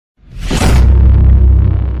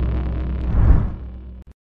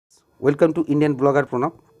Welcome to Indian blogger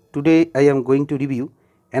Pranab. Today I am going to review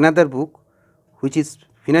another book which is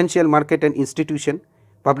Financial Market and Institution.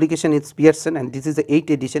 Publication is Pearson and this is the 8th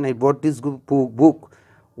edition. I bought this book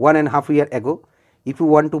 1.5 years ago. If you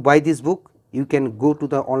want to buy this book, you can go to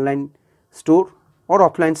the online store or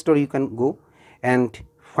offline store. You can go and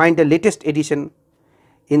find the latest edition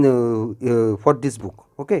in for this book.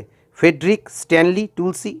 Okay, Frederic, Stanley,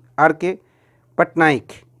 Tulsi, R.K.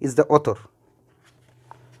 Patnaik is the author.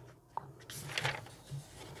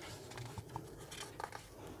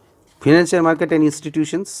 Financial Market and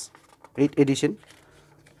Institutions, 8th edition.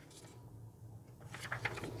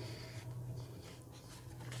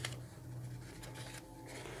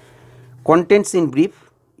 Contents in brief: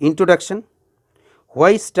 introduction,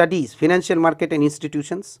 why studies financial market and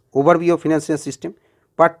institutions, overview of financial system.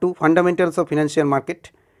 Part 2, fundamentals of financial market,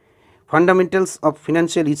 fundamentals of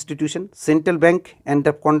financial institution, central bank and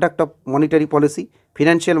the conduct of monetary policy,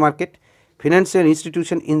 financial market, financial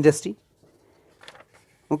institution industry,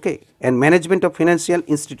 okay, and management of financial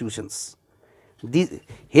institutions.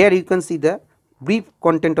 Here you can see the brief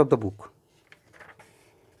content of the book.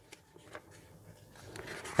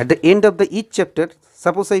 At the end of the each chapter,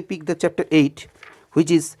 suppose I pick the chapter 8, which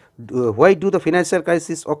is why do the financial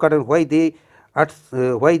crisis occur and why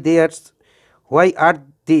are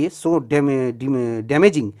they so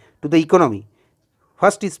damaging to the economy.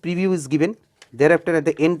 First is preview is given. Thereafter, at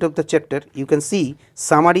the end of the chapter, you can see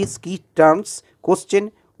summaries, key terms,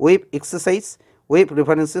 question, web exercise, web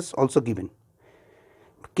references also given,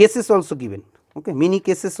 cases also given, okay, mini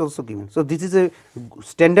cases also given. So, this is a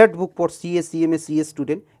standard book for CS, CMA, CS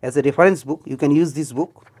student. As a reference book, you can use this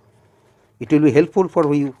book. It will be helpful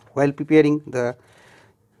for you while preparing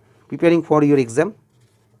for your exam.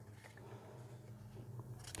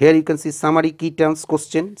 Here you can see summary, key terms,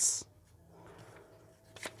 questions,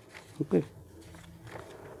 okay.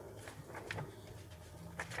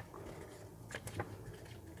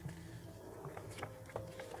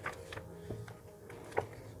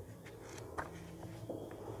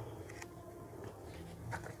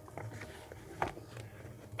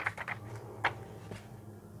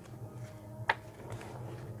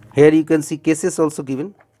 Here you can see cases also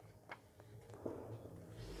given.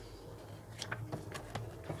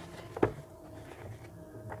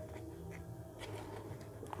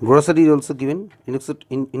 Glossary is also given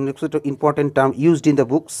in important term used in the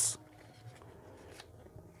books.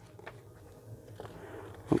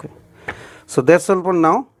 Okay. So, that is all for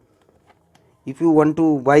now. If you want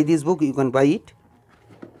to buy this book, you can buy it,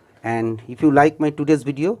 and if you like my today's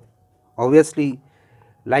video, obviously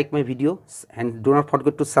like my videos and do not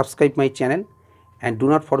forget to subscribe my channel and do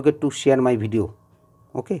not forget to share my video.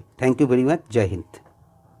 Okay. Thank you very much. Jai Hind.